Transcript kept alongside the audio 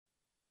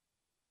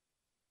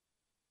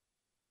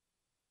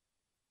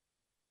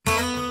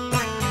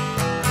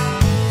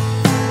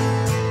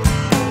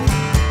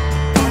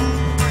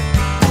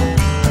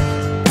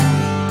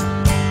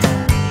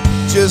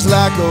just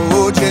like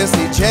old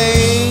Jesse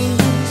James,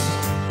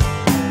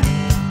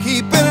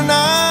 keeping an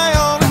eye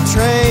on the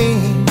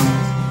train.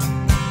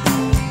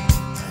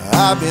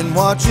 I've been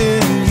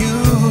watching you,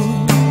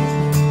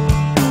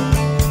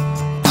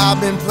 I've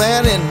been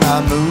planning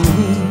my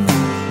move.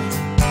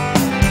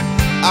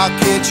 I'll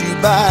catch you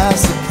by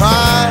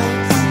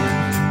surprise,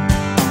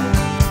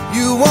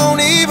 you won't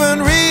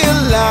even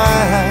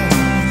realize.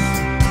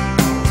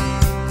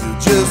 You'll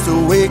just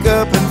wake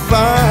up and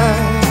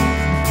find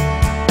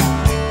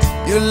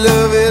your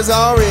love is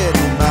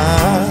already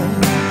mine.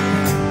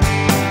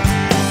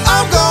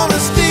 I'm gonna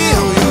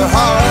steal your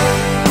heart,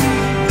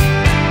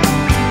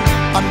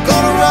 I'm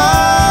gonna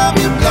rob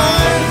you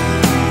blind,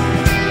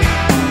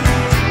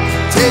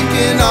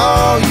 taking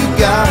all you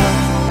got,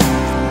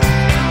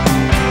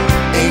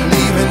 ain't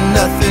leaving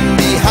nothing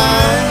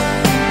behind.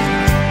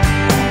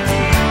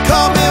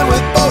 Coming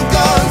with both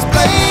guns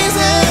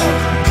blazing,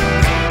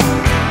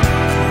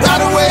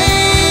 right away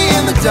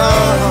in the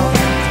dark.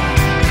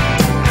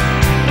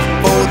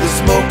 Oh, the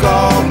smoke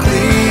all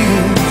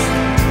clears,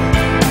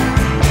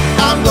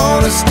 I'm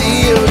gonna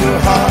steal your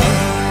heart.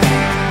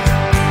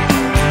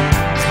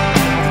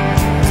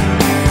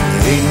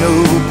 Ain't no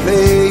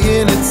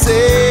playing it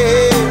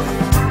safe,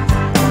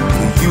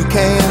 you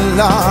can't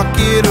lock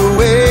it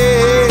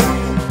away.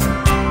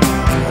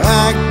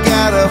 I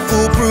got a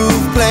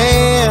foolproof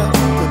plan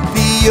to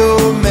be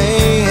your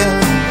man.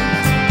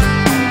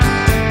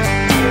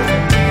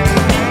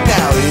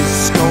 Now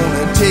it's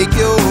gonna take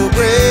your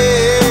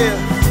breath,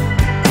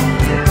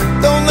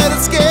 don't let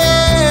it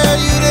scare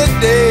you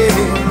today.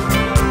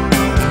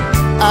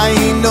 I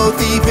ain't no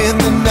thief in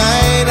the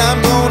night,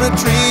 I'm gonna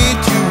treat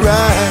you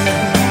right.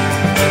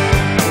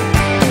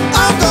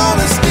 I'm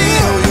gonna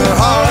steal your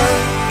heart,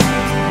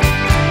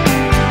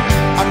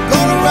 I'm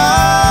gonna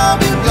rob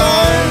you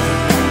blind,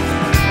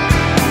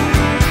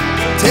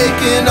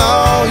 taking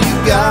all you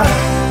got,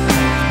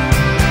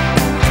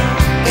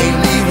 ain't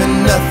leaving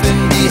nothing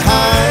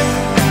behind.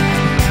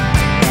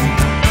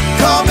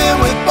 Coming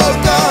with both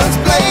guns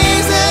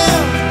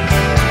blazing,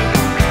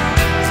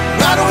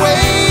 right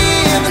away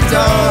in the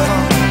dark.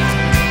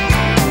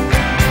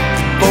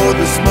 Before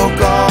the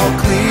smoke all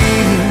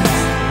clears,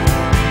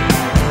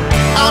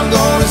 I'm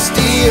gonna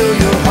steal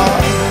your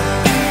heart.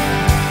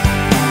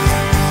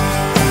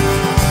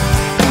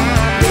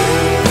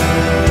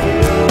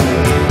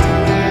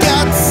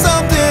 Got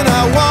something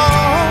I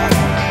want,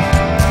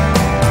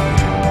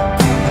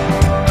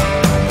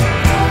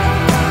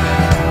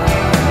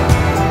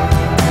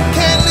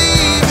 can't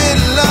leave it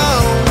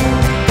alone.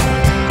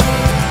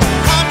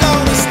 I'm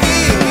gonna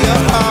steal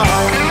your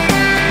heart.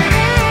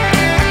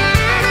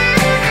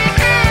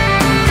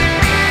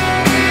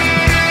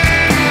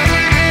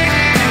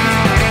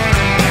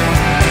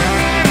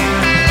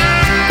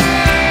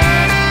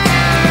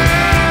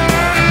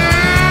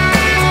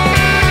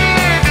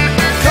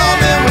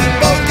 Coming with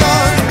both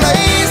guns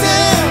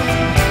blazing,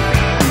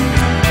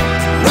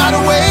 right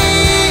away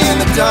in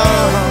the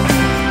dark.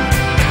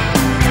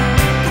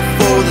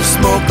 Before the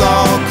smoke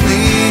all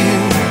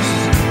clears,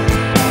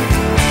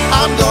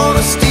 I'm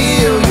gonna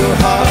steal your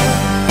heart.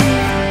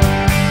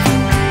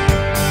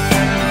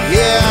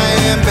 Yeah, I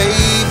am,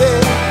 baby,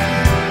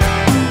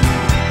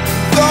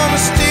 gonna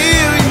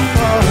steal your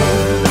heart.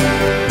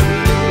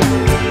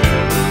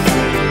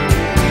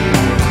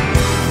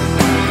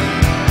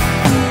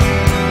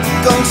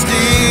 Gonna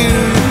steal